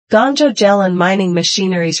Gonjo gel and mining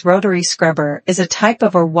machinery's rotary scrubber is a type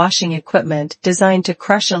of ore washing equipment designed to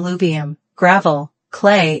crush alluvium, gravel,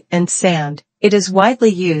 clay, and sand. It is widely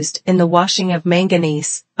used in the washing of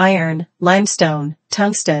manganese, iron, limestone,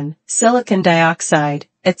 tungsten, silicon dioxide,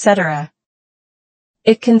 etc.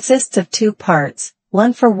 It consists of two parts,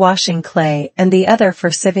 one for washing clay and the other for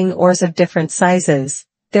sieving ores of different sizes.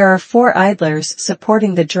 There are 4 idlers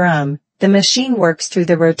supporting the drum. The machine works through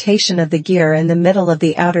the rotation of the gear in the middle of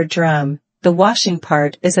the outer drum. The washing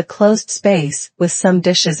part is a closed space with some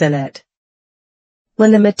dishes in it.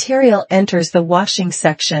 When the material enters the washing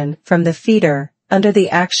section from the feeder, under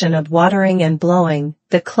the action of watering and blowing,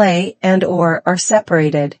 the clay and ore are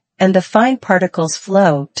separated, and the fine particles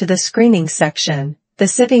flow to the screening section. The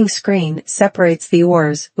sieving screen separates the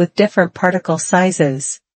ores with different particle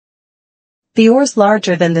sizes. The ores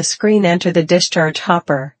larger than the screen enter the discharge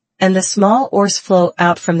hopper, and the small ores flow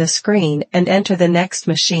out from the screen and enter the next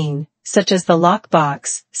machine, such as the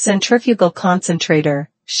lockbox, centrifugal concentrator,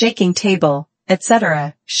 shaking table,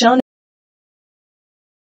 etc., shown